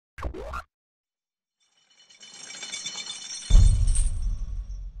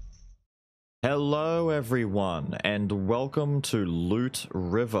Hello everyone, and welcome to Loot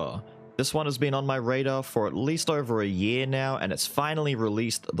River. This one has been on my radar for at least over a year now, and it's finally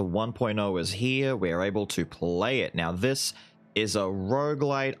released. The 1.0 is here. We're able to play it. Now this is a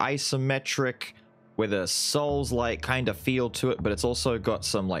roguelite, isometric, with a Souls-like kind of feel to it, but it's also got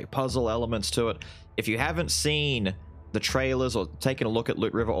some like puzzle elements to it. If you haven't seen the trailers or taken a look at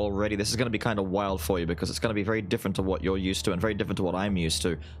Loot River already, this is going to be kind of wild for you because it's going to be very different to what you're used to and very different to what I'm used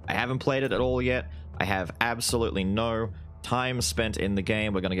to. I haven't played it at all yet. I have absolutely no time spent in the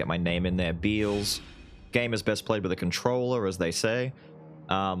game. We're going to get my name in there, Beelz. Game is best played with a controller, as they say.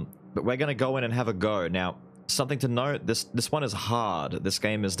 But we're going to go in and have a go. Now, something to note, this one is hard. This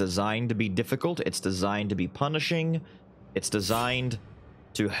game is designed to be difficult. It's designed to be punishing. It's designed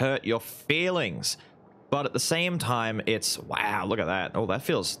to hurt your feelings. But at the same time, it's... Wow, look at that. Oh,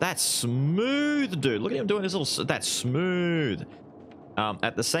 that's smooth, dude. Look at him doing his little... That's smooth.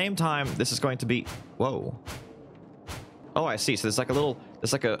 At the same time, this is going to be... Whoa. Oh, I see. So there's like a little...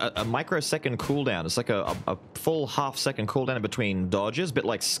 There's like a microsecond cooldown. It's like a full half-second cooldown in between dodges, a bit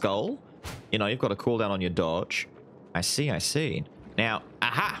like Skull. You know, you've got a cooldown on your dodge. I see, I see. Now,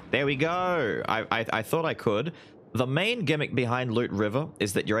 aha! There we go. I thought I could. The main gimmick behind Loot River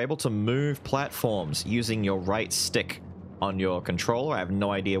is that you're able to move platforms using your right stick on your controller. I have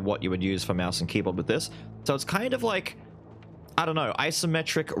no idea what you would use for mouse and keyboard with this. So it's kind of like, I don't know,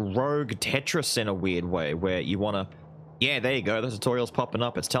 isometric rogue Tetris in a weird way, where you want to... Yeah, there you go. The tutorial's popping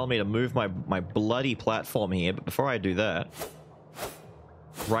up. It's telling me to move my bloody platform here, but before I do that...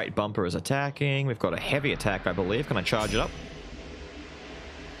 Right bumper is attacking. We've got a heavy attack, I believe. Can I charge it up?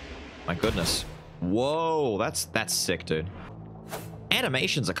 My goodness. Whoa, that's sick, dude.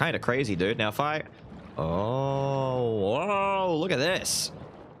 Animations are kind of crazy, dude. Now, if I... Oh, whoa, look at this.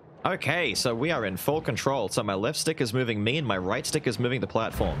 Okay, so we are in full control. So my left stick is moving me, and my right stick is moving the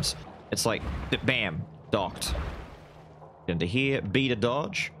platforms. It's like, bam, docked. Into here, B to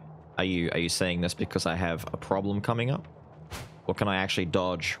dodge. Are you saying this because I have a problem coming up? Or can I actually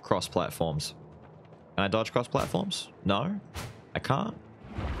dodge cross platforms? Can I dodge cross platforms? No? I can't?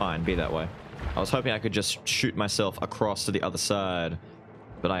 Fine, be that way. I was hoping I could just shoot myself across to the other side.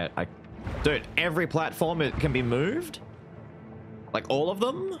 But I... Dude, every platform it can be moved? Like all of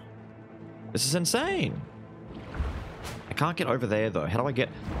them? This is insane. I can't get over there though. How do I get...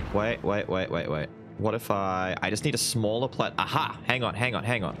 Wait. What if I just need a smaller Aha! Hang on.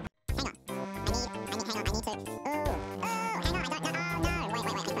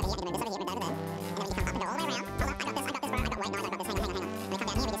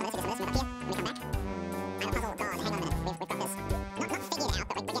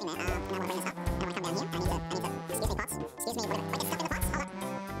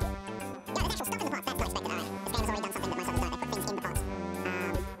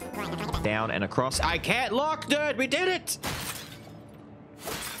 Down and across. I can't lock, dude. We did it.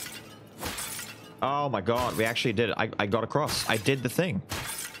 Oh my god, we actually did it. I got across. I did the thing.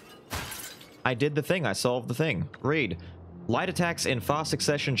 I solved the thing. Read. Light attacks in fast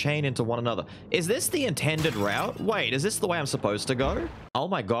succession chain into one another. Is this the intended route? Wait, is this the way I'm supposed to go? Oh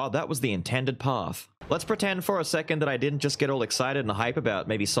my god, that was the intended path. Let's pretend for a second that I didn't just get all excited and hype about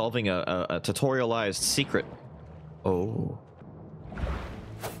maybe solving a tutorialized secret. Oh.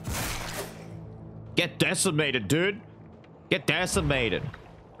 Get decimated, dude. Get decimated.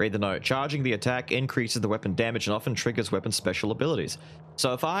 Read the note. Charging the attack increases the weapon damage and often triggers weapon special abilities.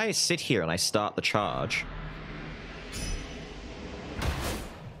 So if I sit here and I start the charge...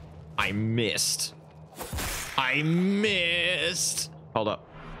 I missed. Hold up.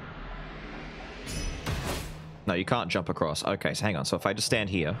 No, you can't jump across. Okay, so hang on. So if I just stand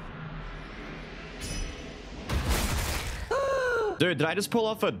here... Dude, did I just pull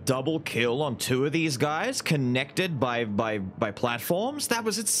off a double kill on two of these guys connected by platforms? That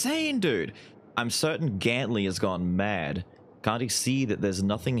was insane, dude. I'm certain Gantley has gone mad. Can't he see that there's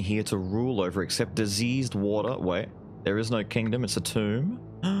nothing here to rule over except diseased water? Wait, there is no kingdom, it's a tomb.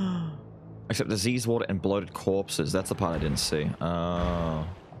 Except diseased water and bloated corpses. That's the part I didn't see. Oh.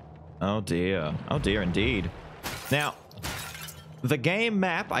 Oh dear. Oh dear indeed. Now... The game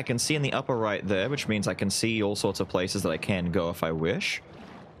map I can see in the upper right there, which means I can see all sorts of places that I can go if I wish.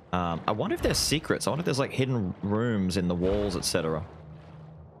 I wonder if there's secrets. I wonder if there's like hidden rooms in the walls, etc.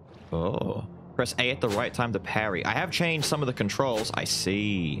 Oh. Press A at the right time to parry. I have changed some of the controls. I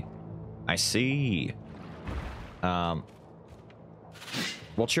see.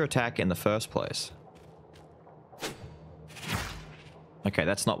 What's your attack in the first place? Okay,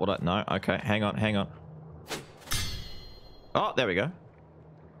 that's not what I... No, okay, hang on. Oh, there we go.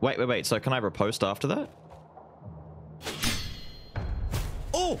 Wait. So can I riposte after that?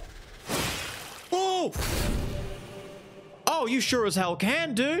 Oh! Oh! Oh, you sure as hell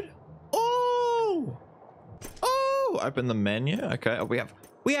can, dude. Oh! Oh! Open the menu. Okay,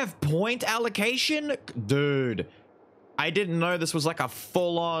 we have point allocation? Dude. I didn't know this was like a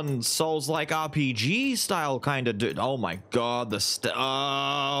full-on Souls-like RPG style kind of dude. Oh my god, the stuff.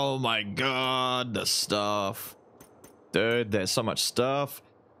 Oh my god, the stuff. Dude, there's so much stuff.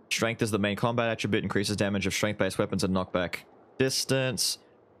 Strength is the main combat attribute, increases damage of strength-based weapons and knockback distance.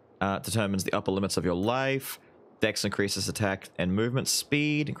 Determines the upper limits of your life. Dex increases attack and movement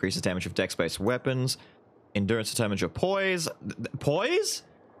speed. Increases damage of dex-based weapons. Endurance determines your poise. Poise?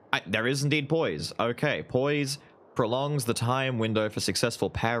 There is indeed poise. Okay, poise prolongs the time window for successful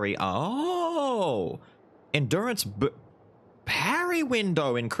parry. Oh! Endurance parry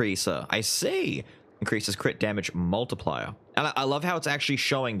window increaser. I see. Increases crit damage multiplier. And I love how it's actually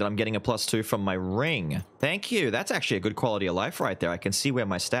showing that I'm getting a +2 from my ring. Thank you. That's actually a good quality of life right there. I can see where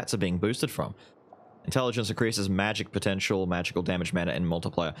my stats are being boosted from. Intelligence increases magic potential, magical damage mana, and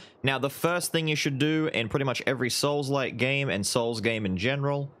multiplier. Now, the first thing you should do in pretty much every Souls-like game and Souls game in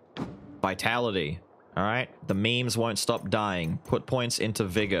general, vitality. All right? The memes won't stop dying. Put points into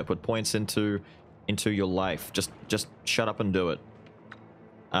vigor. Put points into your life. Just shut up and do it.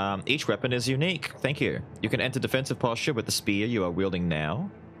 Each weapon is unique. Thank you. You can enter defensive posture with the spear you are wielding now.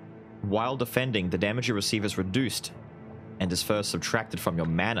 While defending, the damage you receive is reduced and is first subtracted from your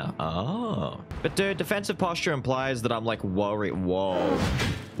mana. Oh. But dude, defensive posture implies that I'm like worried. Whoa.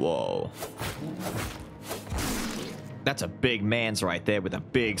 Whoa. That's a big man's right there with a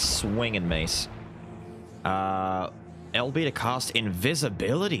big swinging mace. LB to cast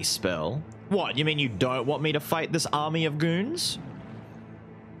invisibility spell? What, you mean you don't want me to fight this army of goons?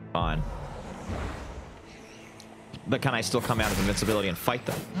 Fine. But can I still come out of invincibility and fight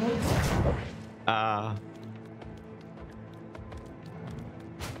them?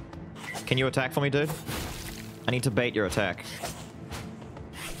 Can you attack for me, dude? I need to bait your attack.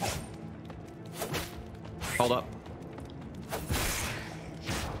 Hold up.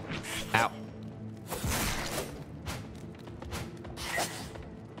 Ow.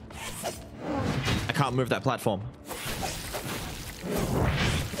 I can't move that platform.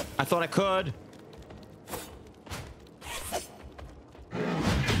 I thought I could.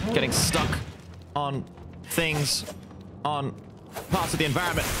 Getting stuck on things, on parts of the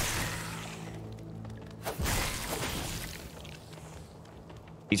environment.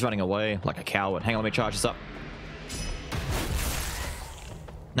 He's running away like a coward. Hang on, let me charge this up.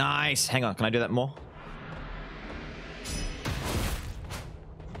 Nice. Hang on, can I do that more?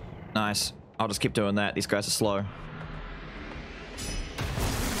 Nice. I'll just keep doing that. These guys are slow.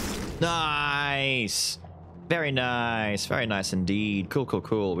 Nice. Very nice. Very nice indeed. Cool, cool,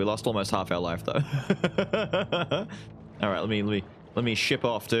 cool. We lost almost half our life though. All right, let me ship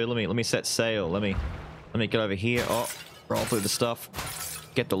off, dude. Let me set sail. Let me get over here. Oh, roll through the stuff.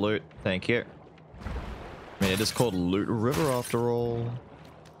 Get the loot. Thank you. I mean, it is called Loot River after all.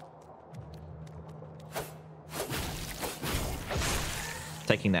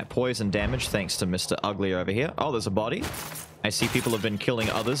 Taking that poison damage thanks to Mr. Ugly over here. Oh, there's a body. I see people have been killing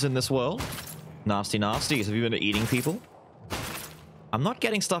others in this world. Nasty nasties. Have you been eating people? I'm not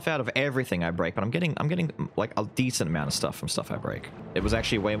getting stuff out of everything I break, but I'm getting like a decent amount of stuff from stuff I break. It was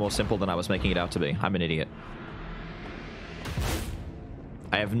actually way more simple than I was making it out to be. I'm an idiot.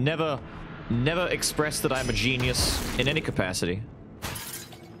 I have never expressed that I'm a genius in any capacity.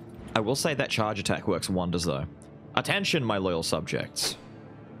 I will say that charge attack works wonders though. Attention, my loyal subjects.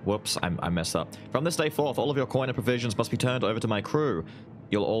 Whoops, I messed up. From this day forth, all of your coin and provisions must be turned over to my crew.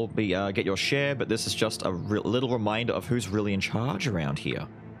 You'll all be get your share, but this is just a little reminder of who's really in charge around here.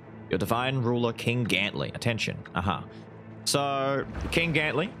 Your divine ruler, King Gantley. Attention. So, King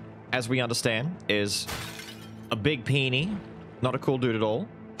Gantley, as we understand, is a big peenie. Not a cool dude at all.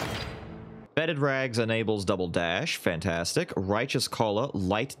 Bedded Rags enables double dash. Fantastic. Righteous Collar,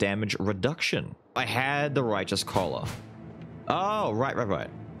 light damage reduction. I had the Righteous Collar. Oh, right.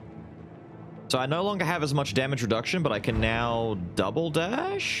 So I no longer have as much damage reduction, but I can now double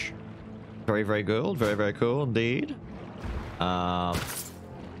dash. Very, very good. Very, very cool indeed. The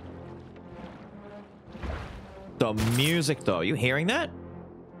music, though. Are you hearing that?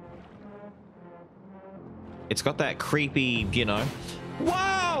 It's got that creepy, you know.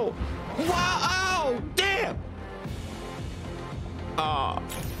 Whoa! Wow! Oh, damn!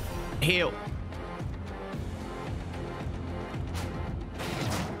 Heal.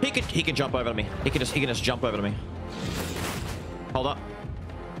 He can jump over to me. He can just jump over to me. Hold up.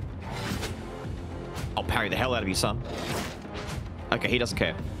 I'll parry the hell out of you, son. Okay, he doesn't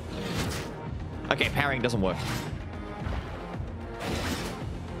care. Okay, parrying doesn't work.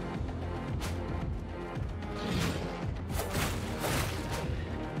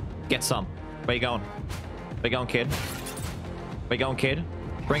 Get some. Where you going? Where you going, kid? Where you going, kid?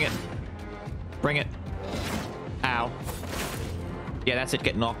 Bring it. Bring it. Ow. Yeah, that's it.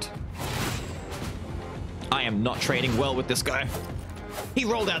 Get knocked. I am not trading well with this guy. He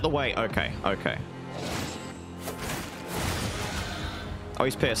rolled out the way. Okay, okay. Oh,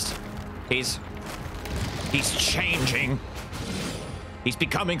 he's pissed. He's changing. He's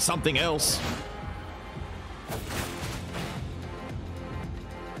becoming something else.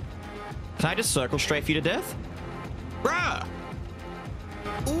 Can I just circle strafe you to death? Bruh!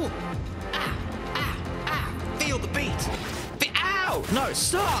 Ooh. Feel the beat. Ow! No,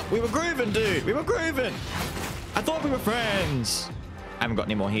 stop! We were grooving, dude. We were grooving. I thought we were friends. I haven't got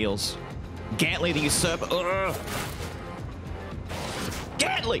any more heals. Gantly the usurper. Ugh.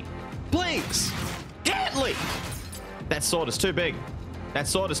 Gantly! Please! Gantly! That sword is too big. That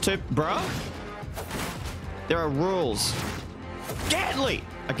sword is too... Bruh? There are rules. Gantly!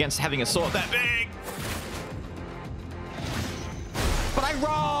 Against having a sword that big. But I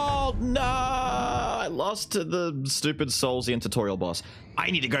rolled! No! I lost to the stupid Soulsian tutorial boss. I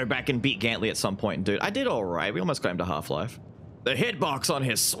need to go back and beat Gantly at some point, dude. I did alright. We almost got him to Half-Life. The hitbox on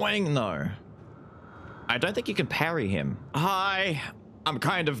his swing, though. I don't think you can parry him. Hi. I'm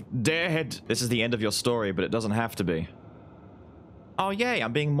kind of dead. This is the end of your story, but it doesn't have to be. Oh, yay.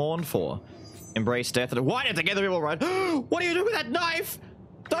 I'm being mourned for. Embrace death. Why did together we will run? What do you do with that knife?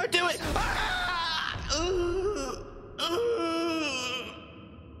 Don't do it.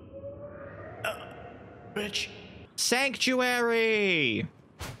 Bitch. Sanctuary.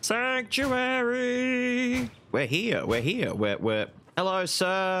 Sanctuary. We're here. We're here. We're... Hello,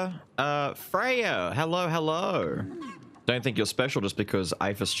 sir. Freya. Hello, hello. Don't think you're special just because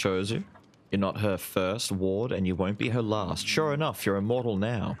Iphis chose you. You're not her first ward, and you won't be her last. Sure enough, you're immortal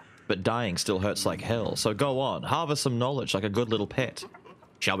now, but dying still hurts like hell. So go on, harvest some knowledge like a good little pet.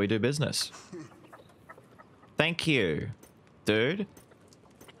 Shall we do business? Thank you, dude.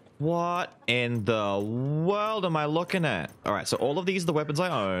 What in the world am I looking at? All right, so all of these are the weapons I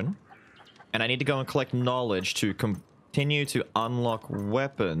own, and I need to go and collect knowledge to continue to unlock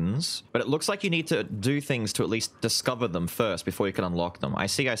weapons, but it looks like you need to do things to at least discover them first before you can unlock them. I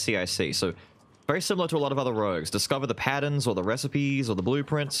see, I see, I see. So very similar to a lot of other rogues. Discover the patterns or the recipes or the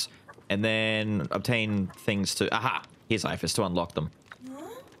blueprints, and then obtain things to... Aha! Here's Iphis to unlock them.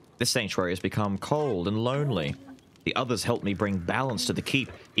 This sanctuary has become cold and lonely. The others helped me bring balance to the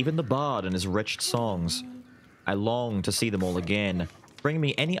keep, even the bard and his wretched songs. I long to see them all again. Bring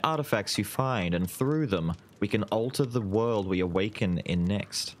me any artifacts you find, and through them, we can alter the world we awaken in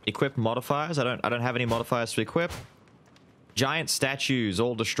next. Equip modifiers. I don't have any modifiers to equip. Giant statues,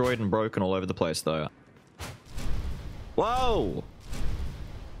 all destroyed and broken all over the place, though. Whoa!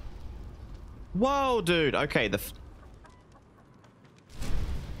 Whoa, dude. Okay, the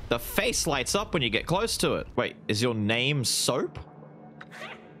face lights up when you get close to it. Wait, is your name Soap?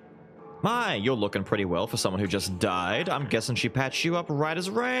 My, you're looking pretty well for someone who just died. I'm guessing she patched you up right as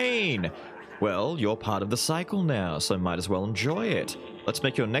rain. Well, you're part of the cycle now, so might as well enjoy it. Let's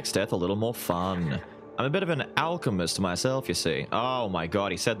make your next death a little more fun. I'm a bit of an alchemist myself, you see. Oh my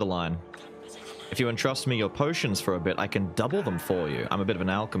god, he said the line. If you entrust me your potions for a bit, I can double them for you. I'm a bit of an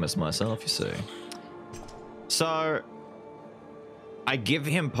alchemist myself, you see. So, I give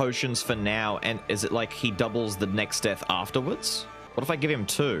him potions for now, and is it like he doubles the next death afterwards? What if I give him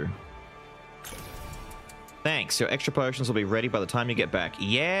 2? Thanks, your extra potions will be ready by the time you get back.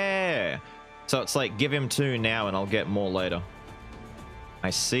 Yeah! So it's like, give him 2 now and I'll get more later.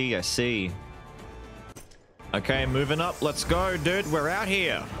 I see, I see. Okay, moving up. Let's go, dude. We're out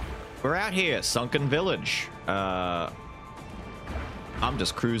here. We're out here. Sunken Village. I'm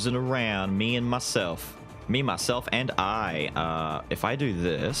just cruising around, me and myself. Me, myself, and I. If I do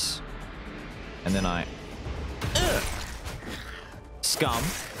this, and then I... Scum.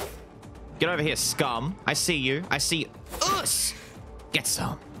 Get over here, scum. I see you. I see us. Get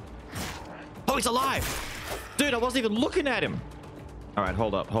some. Oh, he's alive. Dude, I wasn't even looking at him. All right,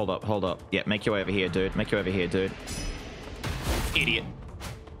 hold up, hold up, hold up. Yeah, make your way over here, dude. Make your way over here, dude. Idiot.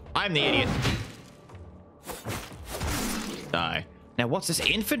 I'm the idiot. Die. Now, what's this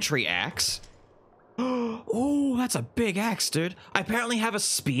infantry axe? Oh, that's a big axe, dude. I apparently have a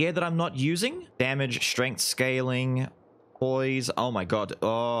spear that I'm not using. Damage, strength scaling, poise. Oh my god.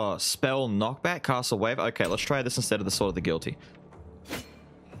 Oh, spell knockback, castle wave. Okay, let's try this instead of the Sword of the Guilty.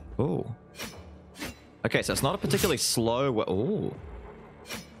 Oh. Okay, so it's not a particularly slow... Oh.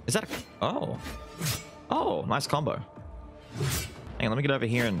 Is that a... Oh. Oh, nice combo. Hang on, let me get over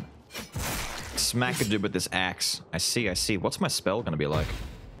here and smack a dude with this axe. I see, I see. What's my spell gonna be like?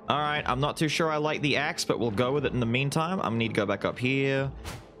 Alright, I'm not too sure I like the axe, but we'll go with it in the meantime. I'm gonna need to go back up here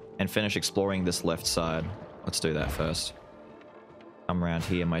and finish exploring this left side. Let's do that first. Come around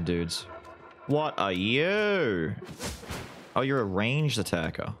here, my dudes. What are you? Oh, you're a ranged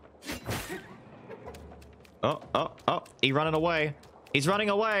attacker. Oh, he's running away. He's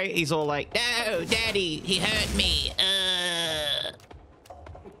running away. He's all like, no, daddy, he hurt me.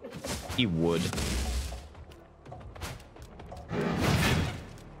 He would.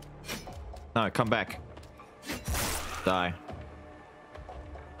 No, come back. Die.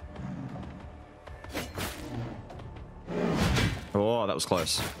 Oh, that was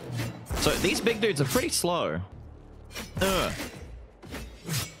close. So these big dudes are pretty slow.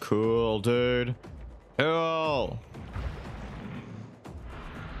 Cool, dude. Cool.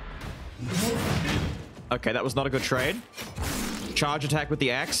 Okay, that was not a good trade. Charge attack with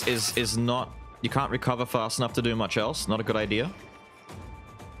the axe is not... You can't recover fast enough to do much else. Not a good idea.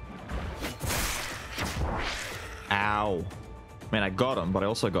 Ow. Man, I got him, but I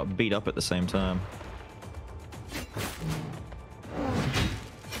also got beat up at the same time.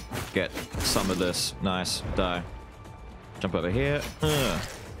 Get some of this. Nice. Die. Jump over here. Let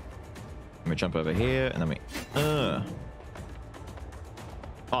me jump over here, and then we...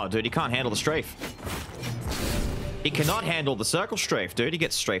 Oh, dude, he can't handle the strafe. He cannot handle the circle strafe, dude. He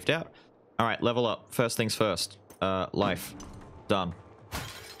gets strafed out. All right, level up. First things first. Life. Done.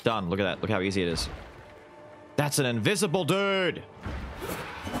 Done. Look at that. Look how easy it is. That's an invisible dude.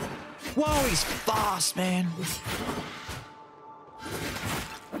 Whoa, he's fast, man.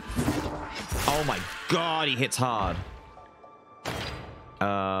 Oh my god, he hits hard.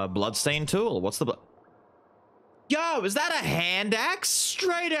 Bloodstained tool. What's the blood? Yo, is that a hand axe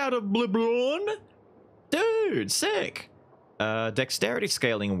straight out of Bliblon? Dude, sick. Dexterity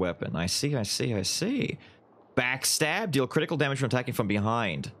scaling weapon. I see, I see, I see. Backstab. Deal critical damage from attacking from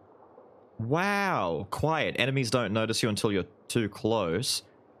behind. Wow. Quiet. Enemies don't notice you until you're too close.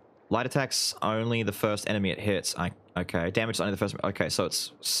 Light attacks only the first enemy it hits. Okay. Damage only the first... Okay, so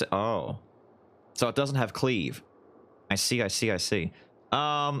it's... Oh. So it doesn't have cleave. I see, I see, I see.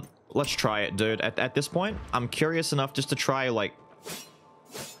 Let's try it, dude. At this point, I'm curious enough just to try, like...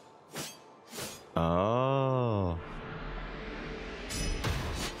 Oh.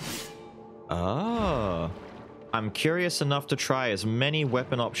 Oh. I'm curious enough to try as many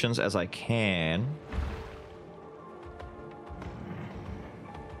weapon options as I can.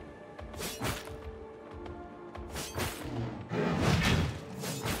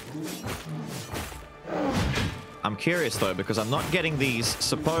 I'm curious though, because I'm not getting these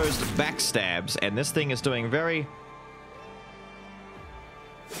supposed backstabs, and this thing is doing very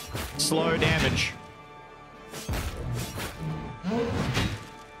slow damage.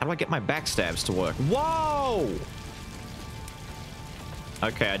 How do I get my backstabs to work? Whoa!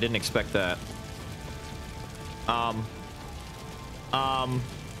 Okay, I didn't expect that. I'm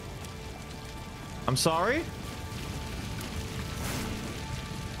sorry?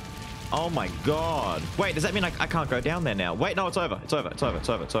 Oh my god. Wait, does that mean I can't go down there now? Wait, no, it's over. It's over. It's over. It's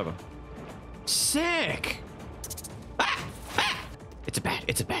over. It's over. Sick! Ah! Ah! It's a bat.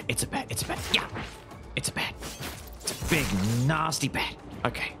 It's a bat. It's a bat. It's a bat. Yeah! It's a bat. It's a big, nasty bat.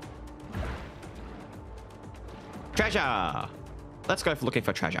 Okay. Treasure! Let's go for looking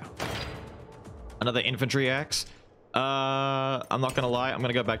for treasure. Another infantry axe. I'm not gonna lie. I'm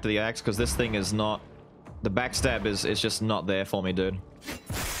gonna go back to the axe because this thing is not... The backstab is just not there for me, dude.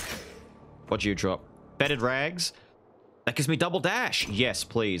 What'd you drop? Bedded rags? That gives me double dash. Yes,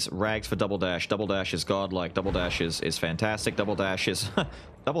 please. Rags for double dash. Double dash is godlike. Double dash is fantastic. Double dash is...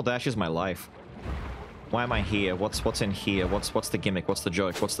 Double dash is my life. Why am I here? What's in here? What's the gimmick? What's the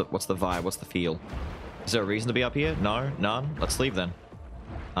joke? What's the vibe? What's the feel? Is there a reason to be up here? No? None? Let's leave then.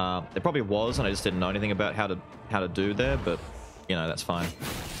 There probably was, and I just didn't know anything about how to do there, but, you know, that's fine.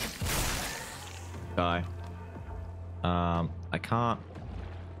 Die. I can't...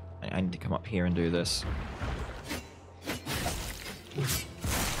 I need to come up here and do this.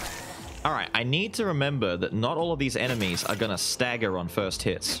 Alright, I need to remember that not all of these enemies are gonna stagger on first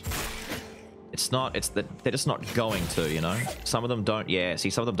hits. It's not, it's that they're just not going to, you know? Some of them don't, yeah, see,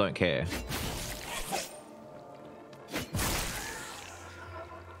 some of them don't care.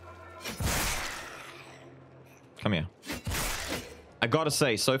 Come here. I gotta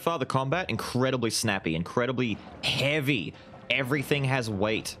say, so far the combat, incredibly snappy, incredibly heavy. Everything has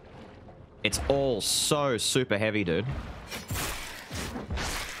weight. It's all so super heavy, dude.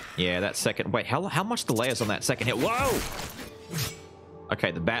 Yeah, that second... Wait, how much delay is on that second hit? Whoa! Okay,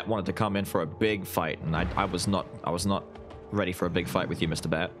 the bat wanted to come in for a big fight, and I was not ready for a big fight with you, Mr.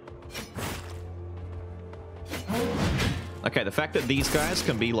 Bat. Okay, the fact that these guys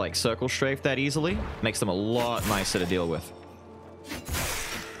can be like circle strafe that easily makes them a lot nicer to deal with.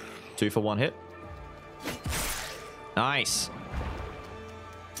 2 for 1 hit. Nice.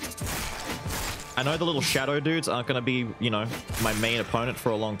 I know the little shadow dudes aren't going to be, you know, my main opponent for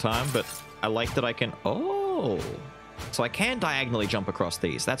a long time, but I like that I can... Oh! So I can diagonally jump across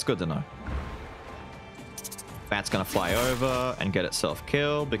these. That's good to know. Bat's going to fly over and get itself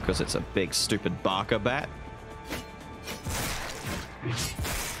killed because it's a big, stupid Barker bat.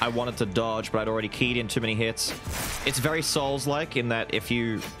 I wanted to dodge, but I'd already keyed in too many hits. It's very Souls-like in that if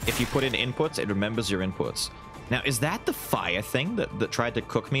you put in inputs, it remembers your inputs. Now, is that the fire thing that tried to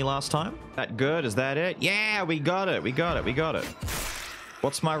cook me last time? That good? Is that it? Yeah, we got it. We got it. We got it.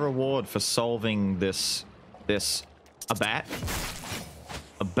 What's my reward for solving this? A bat?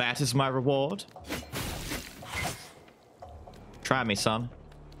 A bat is my reward? Try me, son.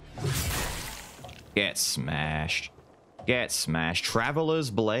 Get smashed. Get smashed. Traveler's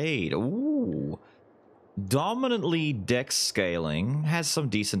Blade. Ooh. Dominantly dex scaling. Has some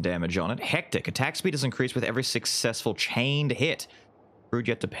decent damage on it. Hectic. Attack speed is increased with every successful chained hit. Crude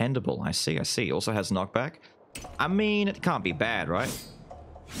yet dependable. I see, I see. Also has knockback. I mean, it can't be bad, right?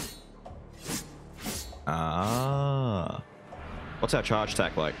 Ah. What's our charge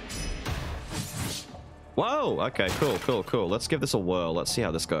attack like? Whoa! Okay, cool, cool, cool. Let's give this a whirl. Let's see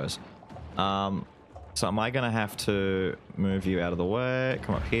how this goes. So am I going to have to move you out of the way?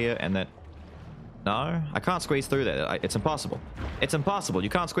 Come up here and then... No? I can't squeeze through there. It's impossible. It's impossible. You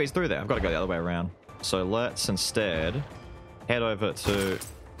can't squeeze through there. I've got to go the other way around. So let's instead head over to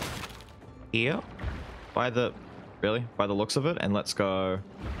here. By the... Really? By the looks of it. And let's go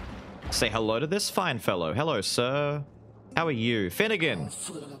say hello to this fine fellow. Hello, sir. How are you? Finnegan!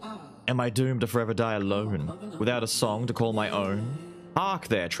 Am I doomed to forever die alone, without a song to call my own? Hark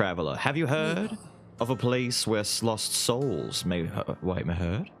there, traveler. Have you heard of a place where lost souls may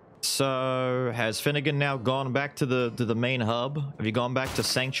herd? So, has Finnegan now gone back to the main hub? Have you gone back to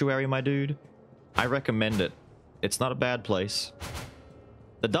Sanctuary, my dude? I recommend it. It's not a bad place.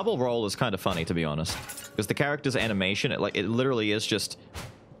 The double roll is kind of funny, to be honest, because the character's animation, it literally is just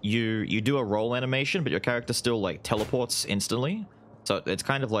you do a roll animation, but your character still like teleports instantly. So it's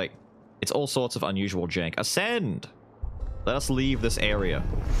kind of like it's all sorts of unusual jank. Ascend. Let us leave this area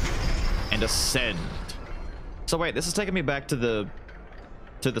and ascend. So wait, this is taking me back to the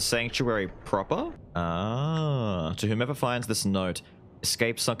sanctuary proper. Ah, to whomever finds this note,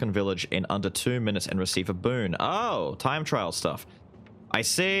 escape Sunken Village in under 2 minutes and receive a boon. Oh, time trial stuff. I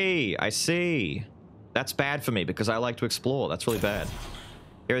see. I see. That's bad for me because I like to explore. That's really bad.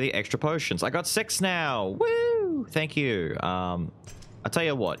 Here are the extra potions. I got 6 now. Woo! Thank you. I'll tell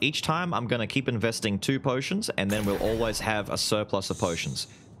you what. Each time I'm going to keep investing 2 potions and then we'll always have a surplus of potions.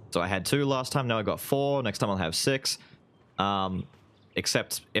 So I had 2 last time. Now I got 4. Next time I'll have 6.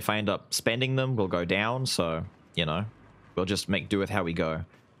 Except if I end up spending them, we'll go down. So, you know, we'll just make do with how we go.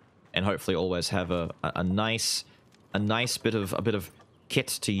 And hopefully always have a nice bit of kit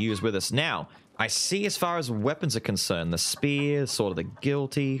to use with us. Now, I see as far as weapons are concerned, the spear, Sword of the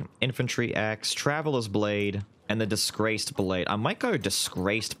Guilty, Infantry Axe, Traveler's Blade, and the Disgraced Blade. I might go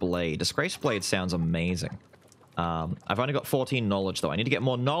Disgraced Blade. Disgraced Blade sounds amazing. I've only got 14 knowledge, though. I need to get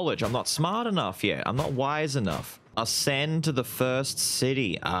more knowledge. I'm not smart enough yet. I'm not wise enough. Ascend to the first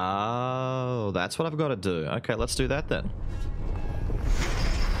city. Oh, that's what I've got to do. Okay, let's do that then.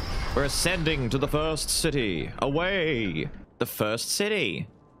 We're ascending to the first city. Away! The first city.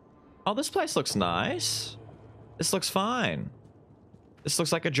 Oh, this place looks nice. This looks fine. This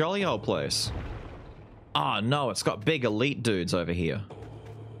looks like a jolly old place. Oh, no, it's got big elite dudes over here.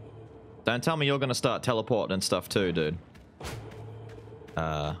 Don't tell me you're going to start teleporting and stuff too, dude.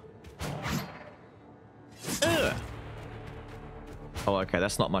 Oh, okay,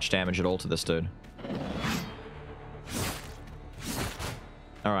 that's not much damage at all to this dude.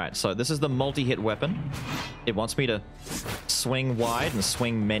 Alright, so this is the multi-hit weapon. It wants me to swing wide and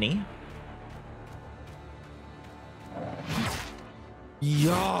swing many.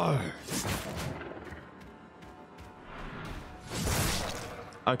 Yo!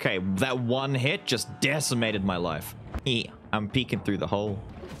 Okay, that one hit just decimated my life. I'm peeking through the hole.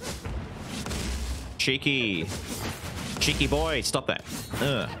 Cheeky. Cheeky boy, stop that.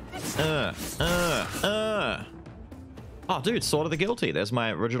 Oh, dude, Sword of the Guilty. There's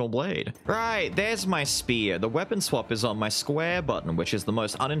my original blade. Right, there's my spear. The weapon swap is on my square button, which is the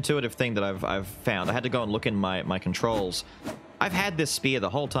most unintuitive thing that I've found. I had to go and look in my controls. I've had this spear the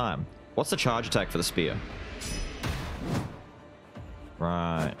whole time. What's the charge attack for the spear?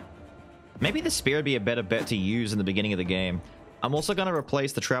 Right. Maybe the spear would be a better bet to use in the beginning of the game. I'm also going to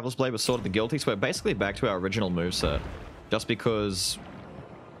replace the Traveler's Blade with Sword of the Guilty, so we're basically back to our original moveset. Just because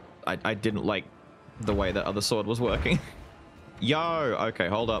I didn't like the way that other sword was working. Yo! Okay,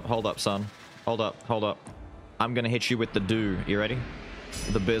 hold up, son. Hold up. I'm going to hit you with the do. You ready?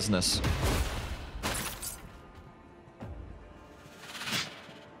 The business.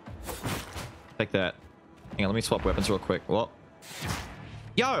 Take that. Hang on, let me swap weapons real quick. What?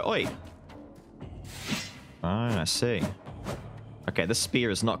 Yo, oi! Oh, I see. Okay, this spear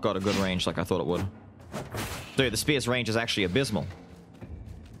has not got a good range like I thought it would. Dude, the spear's range is actually abysmal.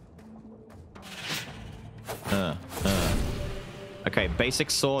 Okay, basic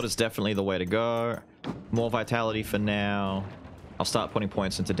sword is definitely the way to go. More vitality for now. I'll start putting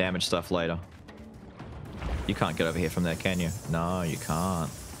points into damage stuff later. You can't get over here from there, can you? No, you can't.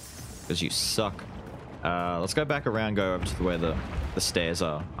 Because you suck. Let's go back around, go over to where the stairs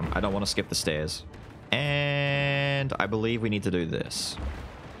are. I don't want to skip the stairs. And I believe we need to do this.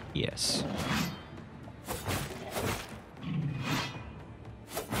 Yes.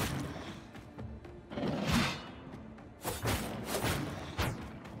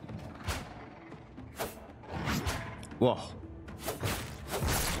 Whoa.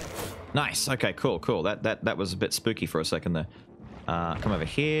 Nice. Okay, cool. That was a bit spooky for a second there. Come over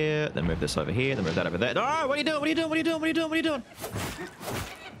here, then move this over here, then move that over there. Oh, what are you doing?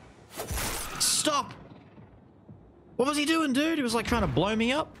 Stop! What was he doing, dude? He was like trying to blow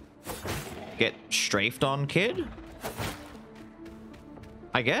me up. Get strafed on, kid?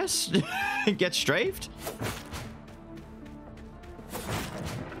 I guess? Get strafed?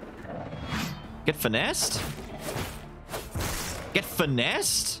 Get finessed? Get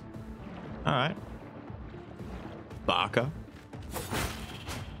finessed? Alright. Barker.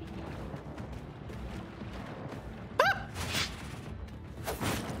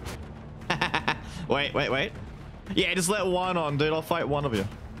 Wait. Yeah, just let one on, dude. I'll fight one of you.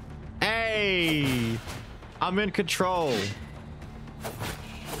 Hey! I'm in control.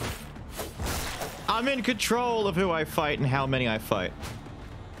 I'm in control of who I fight and how many I fight.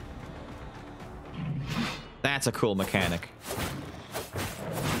 That's a cool mechanic.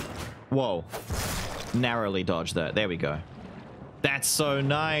 Whoa. Narrowly dodged that. There we go. That's so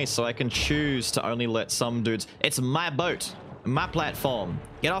nice. So I can choose to only let some dudes... It's my boat. My platform.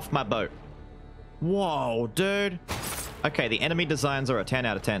 Get off my boat. Whoa, dude. Okay, the enemy designs are a 10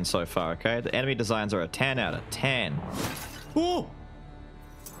 out of 10 so far, okay? The enemy designs are a 10 out of 10. Ooh.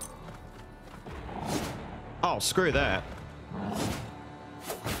 Oh, screw that.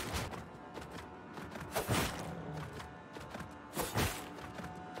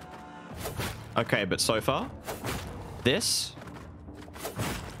 Okay, but so far, this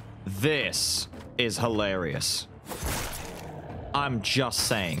is hilarious. I'm just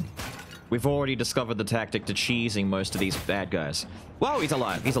saying. We've already discovered the tactic to cheesing most of these bad guys. Whoa, he's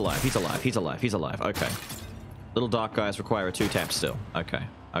alive. Okay. Little dark guys require a 2-tap still. Okay.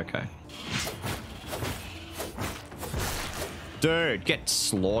 Dude, get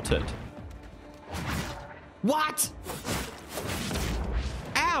slaughtered. What?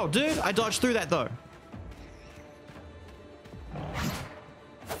 Ow, dude. I dodged through that, though.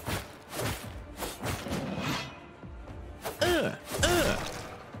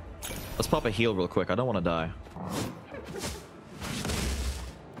 Let's pop a heal real quick. I don't want to die.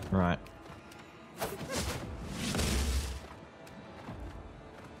 Right.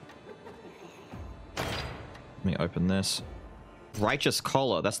 Let me open this. Righteous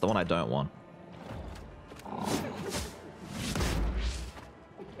Collar. That's the one I don't want.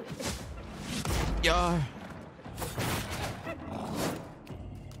 Yo.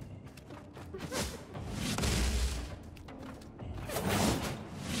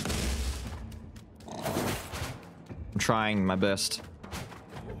 I'm trying my best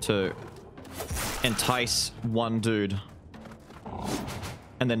to entice one dude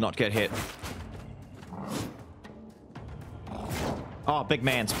and then not get hit. Oh, big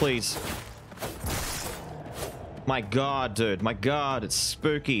mans, please. My god, dude. My god, it's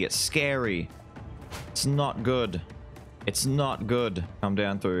spooky. It's scary. It's not good. It's not good. Come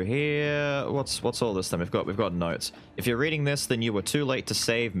down through here. What's all this then? We've got notes. If you're reading this, then you were too late to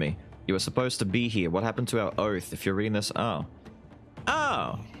save me. You were supposed to be here. What happened to our oath? If you're reading this, oh.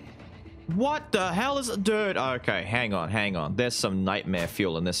 What the hell is it? Dude, okay, hang on. There's some nightmare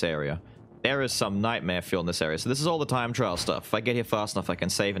fuel in this area. There is some nightmare fuel in this area. So this is all the time trial stuff. If I get here fast enough, I can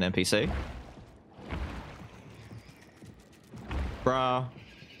save an NPC. Bruh,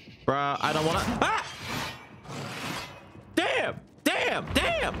 I don't want to... Ah!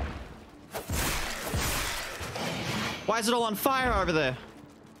 Damn! Why is it all on fire over there?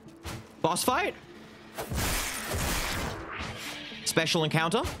 Boss fight? Special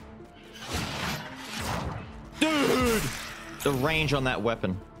encounter? Dude! The range on that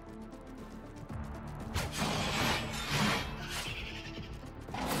weapon.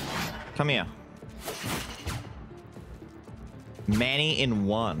 Come here. Manny in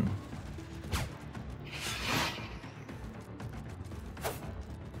one.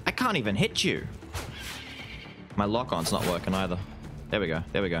 I can't even hit you. My lock-on's not working either. There we go.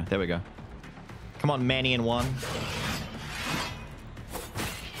 There we go. There we go. Come on, Manny in one.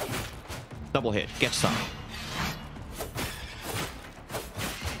 Double hit. Get some.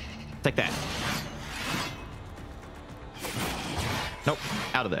 Take that. Nope.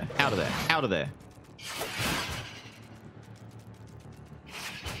 Out of there. Out of there. Out of there.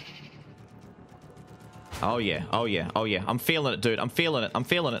 Oh yeah. Oh yeah. Oh yeah. I'm feeling it, dude. I'm feeling it. I'm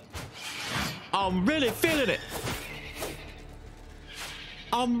feeling it. I'm really feeling it.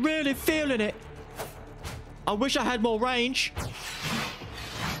 I'm really feeling it. I wish I had more range.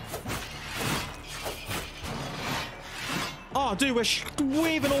 Oh, dude, we're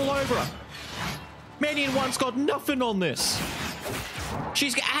weaving all over her. Manny in one's got nothing on this.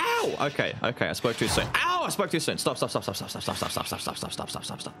 She's... Ow! Okay, okay, I spoke too soon. Ow! I spoke too soon. Stop, stop, stop, stop, stop, stop, stop, stop, stop, stop, stop, stop, stop, stop,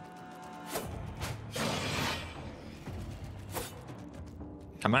 stop, stop.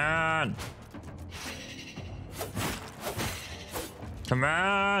 Come on! Come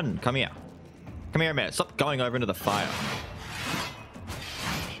on! Come here. Come here a minute. Stop going over into the fire.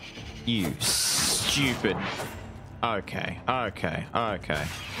 You stupid... Okay, okay, okay.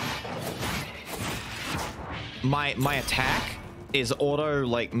 My attack is auto,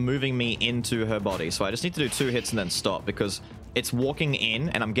 like, moving me into her body. So I just need to do 2 hits and then stop because it's walking in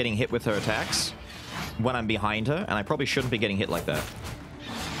and I'm getting hit with her attacks when I'm behind her. And I probably shouldn't be getting hit like that.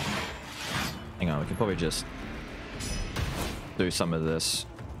 Hang on, we can probably just do some of this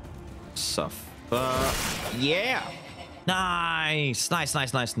stuff. Yeah! Nice, nice,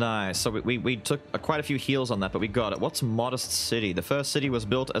 nice, nice, nice. So we took quite a few heals on that, but we got it. What's Modest City? The first city was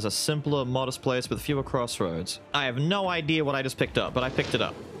built as a simpler, modest place with fewer crossroads. I have no idea what I just picked up, but I picked it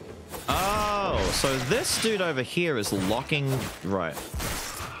up. Oh, so this dude over here is locking... Right.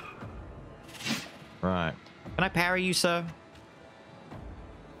 Right. Can I parry you, sir?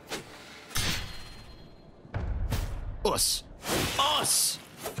 Us! Us!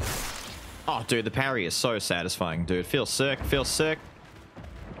 Oh, dude, the parry is so satisfying, dude. Feels sick. Feels sick.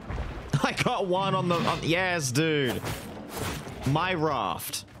 I got one on the... yes, dude. My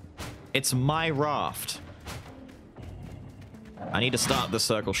raft. It's my raft. I need to start the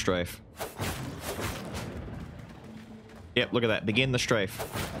circle strafe. Yep, look at that. Begin the strafe.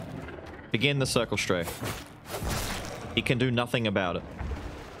 Begin the circle strafe. He can do nothing about it.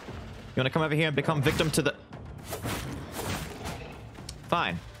 You want to come over here and become victim to the...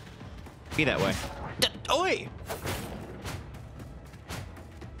 Fine. Be that way. Oi!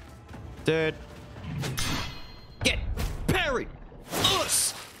 Dude. Get parried!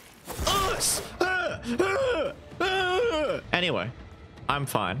 Us! Us! Anyway, I'm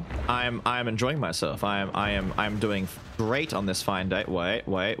fine. I'm enjoying myself. I'm doing great on this fine day. Wait.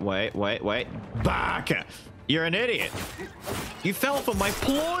 Baka! You're an idiot. You fell for my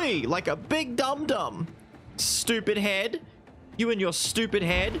ploy like a big dum-dum. Stupid head. You and your stupid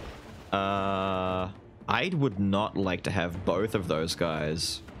head. I would not like to have both of those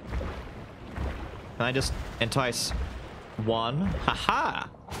guys. Can I just entice one? Haha!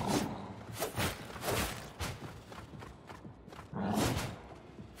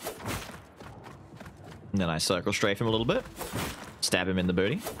 And then I circle strafe him a little bit. Stab him in the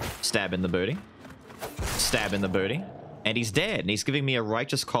booty. Stab in the booty. Stab in the booty. And he's dead. And he's giving me a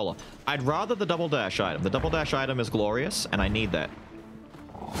righteous collar. I'd rather the double dash item. The double dash item is glorious, and I need that.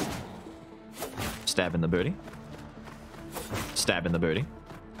 Stab in the booty. Stab in the booty.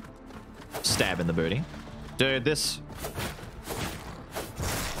 Stab in the booty. Dude, this...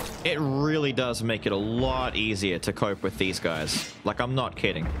 It really does make it a lot easier to cope with these guys. Like, I'm not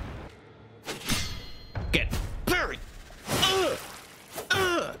kidding. Get buried!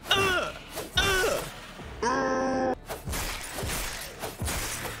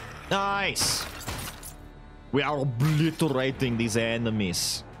 Nice! We are obliterating these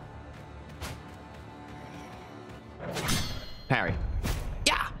enemies. Parry.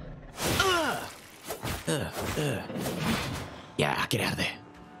 Yeah! Yeah, get out of there.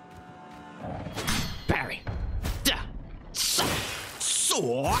 Parry.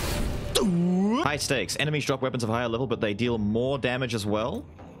 High stakes. Enemies drop weapons of higher level, but they deal more damage as well.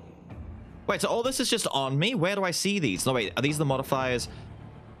 Wait, so all this is just on me? Where do I see these? No, wait, are these the modifiers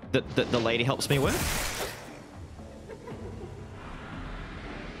that the lady helps me with?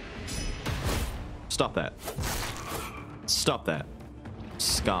 Stop that. Stop that.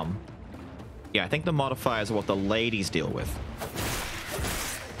 Scum. Yeah, I think the modifiers are what the ladies deal with.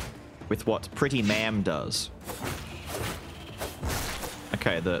 With what Pretty Ma'am does.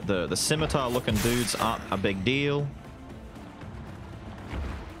 Okay, the scimitar-looking dudes aren't a big deal.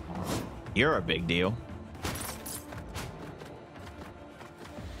 You're a big deal.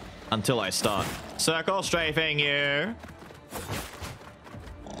 Until I start circle strafing you.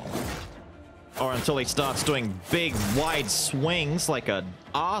 Or until he starts doing big, wide swings like an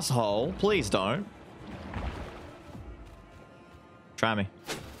asshole. Please don't. Try me.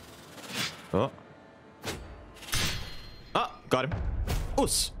 Oh. Oh, got him.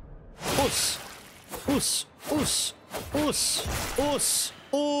 Oos. Oos. Oos. Oos. Oos. Oos.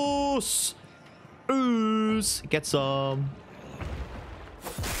 Oos. Oos. Get some.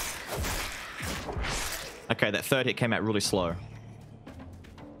 Okay, that third hit came out really slow.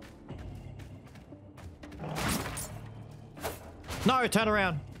 No, turn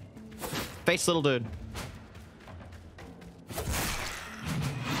around. Face little dude.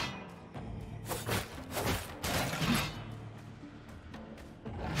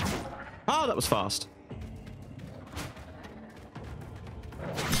 Oh, that was fast.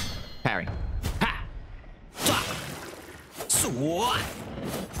 Parry. Ha! Swat!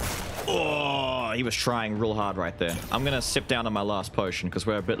 Oh, he was trying real hard right there. I'm gonna sip down on my last potion because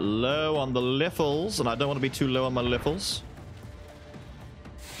we're a bit low on the liffles, and I don't want to be too low on my liffles.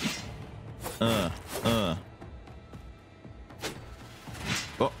 Oh.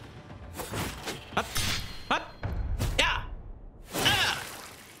 Up. Up. Yeah.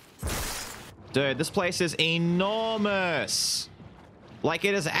 Dude, this place is enormous. Like,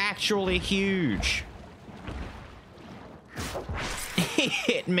 it is actually huge. He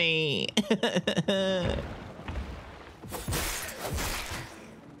hit me.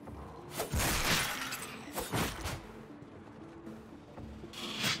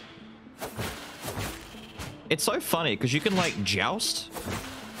 It's so funny because you can like joust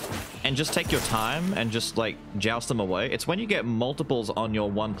and just take your time and just like joust them away. It's when you get multiples on your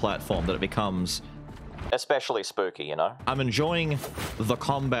one platform that it becomes especially spooky, you know? I'm enjoying the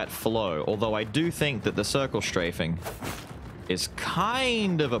combat flow, although I do think that the circle strafing is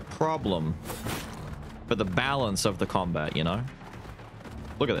kind of a problem for the balance of the combat, you know?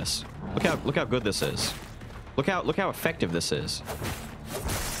 Look at this. Look how good this is. Look how effective this is.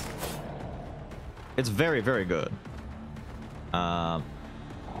 It's very, very good.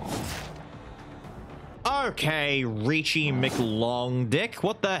 Okay, Reachy McLongdick.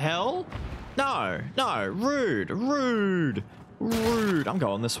 What the hell? No, rude. I'm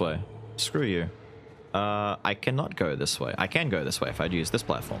going this way. Screw you. I cannot go this way. I can go this way if I'd use this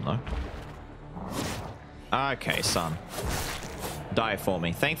platform, though. Okay, son. Die for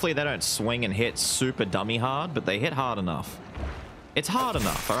me. Thankfully, they don't swing and hit super dummy hard, but they hit hard enough. It's hard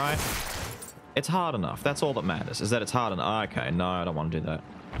enough, all right? It's hard enough. That's all that matters, is that it's hard enough. Okay, no, I don't want to do that.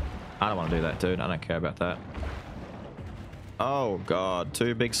 I don't want to do that, dude. I don't care about that. Oh, God.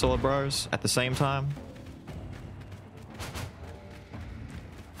 Two big sword bros at the same time?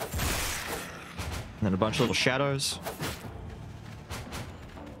 And then a bunch of little shadows.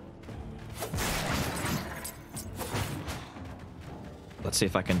 Let's see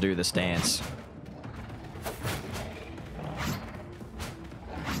if I can do this dance.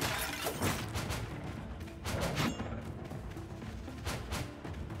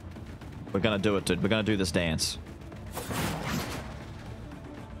 We're gonna do it, dude. We're gonna do this dance.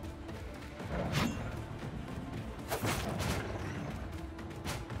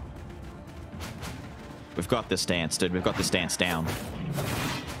 We've got this dance, dude. We've got this dance down.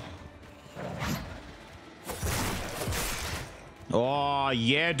 Oh,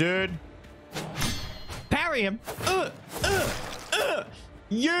 yeah, dude. Parry him.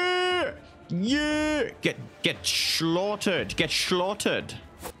 Yeah. Yeah. Get slaughtered. Get slaughtered.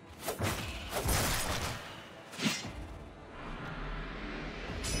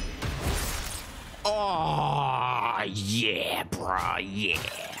 Oh, yeah, bro. Yeah.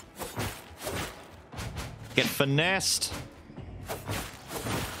 Get finessed.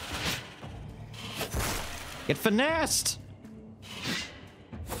 Get finessed.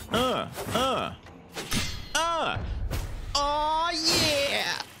 Oh,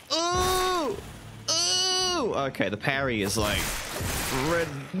 yeah. Ooh. Ooh. Okay, the parry is like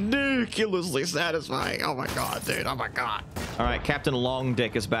ridiculously satisfying. Oh my god, dude. Oh my god. All right, Captain Long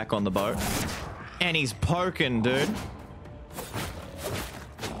Dick is back on the boat. And he's poking, dude.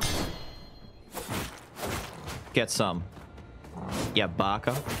 Get some. Yeah,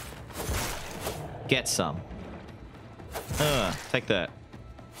 Barker. Get some. Take that.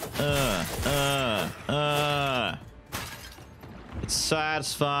 It's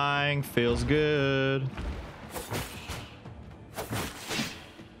satisfying, feels good.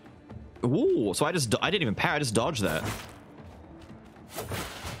 Ooh, so I didn't even parry, I just dodged that.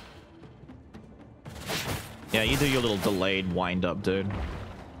 Yeah, you do your little delayed wind up, dude.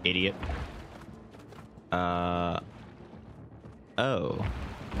 Idiot. Oh.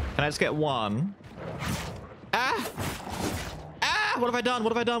 Can I just get one? Ah! Ah! What have I done?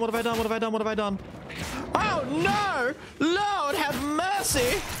 What have I done? What have I done? What have I done? What have I done? Oh no! Lord have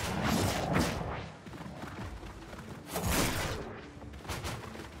mercy!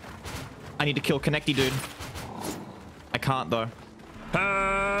 I need to kill Connecty, dude. I can't though.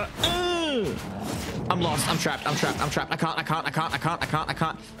 I'm lost. I'm trapped. I'm trapped. I'm trapped. I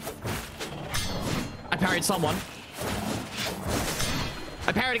can't. I parried someone.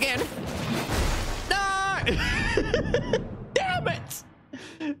 I parried again. No! Damn it!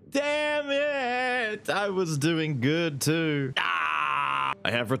 Damn it! I was doing good too. Ah! I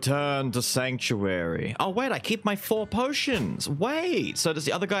have returned to Sanctuary. Oh wait, I keep my 4 potions. Wait, so does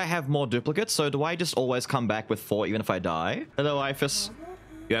the other guy have more duplicates? So do I just always come back with 4 even if I die? Hello, Ifis.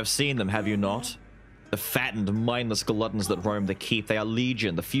 You have seen them, have you not? The fattened, mindless gluttons that roam the keep. They are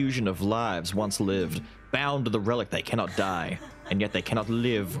legion, the fusion of lives once lived. Bound to the relic, they cannot die. And yet they cannot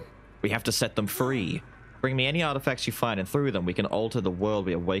live. We have to set them free. Bring me any artifacts you find, and through them we can alter the world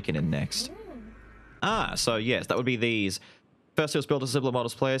we awaken in next. Ah, so yes, that would be these. First it was built as simpler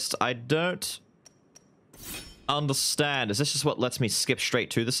models placed. I don't understand. Is this just what lets me skip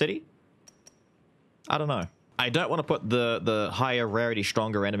straight to the city? I don't know. I don't want to put the higher rarity,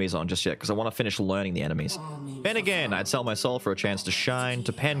 stronger enemies on just yet, because I want to finish learning the enemies. Then again, I'd sell my soul for a chance to shine,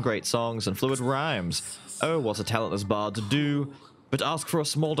 to pen great songs and fluid rhymes. Oh, what's a talentless bard to do but ask for a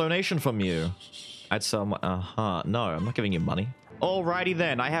small donation from you? I'd sell my... no, I'm not giving you money. Alrighty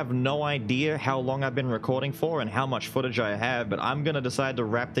then, I have no idea how long I've been recording for and how much footage I have, but I'm gonna decide to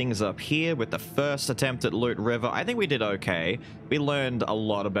wrap things up here with the first attempt at Loot River. I think we did okay. We learned a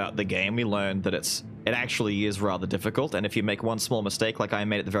lot about the game. We learned that it actually is rather difficult, and if you make one small mistake like I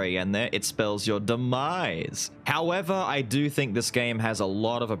made at the very end there, it spells your demise. However, I do think this game has a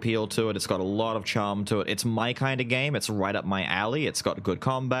lot of appeal to it. It's got a lot of charm to it. It's my kind of game. It's right up my alley. It's got good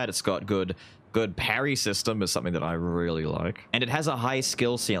combat. It's got good parry system is something that I really like. And it has a high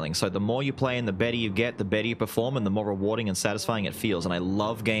skill ceiling, so the more you play and the better you get, the better you perform, and the more rewarding and satisfying it feels, and I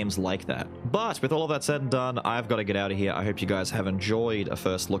love games like that. But with all of that said and done, I've got to get out of here. I hope you guys have enjoyed a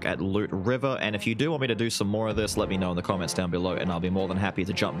first look at Loot River, and if you do want me to do some more of this, let me know in the comments down below, and I'll be more than happy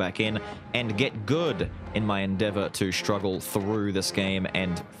to jump back in and get good in my endeavor to struggle through this game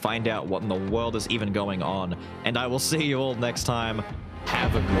and find out what in the world is even going on. And I will see you all next time.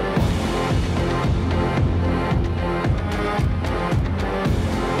 Have a good one.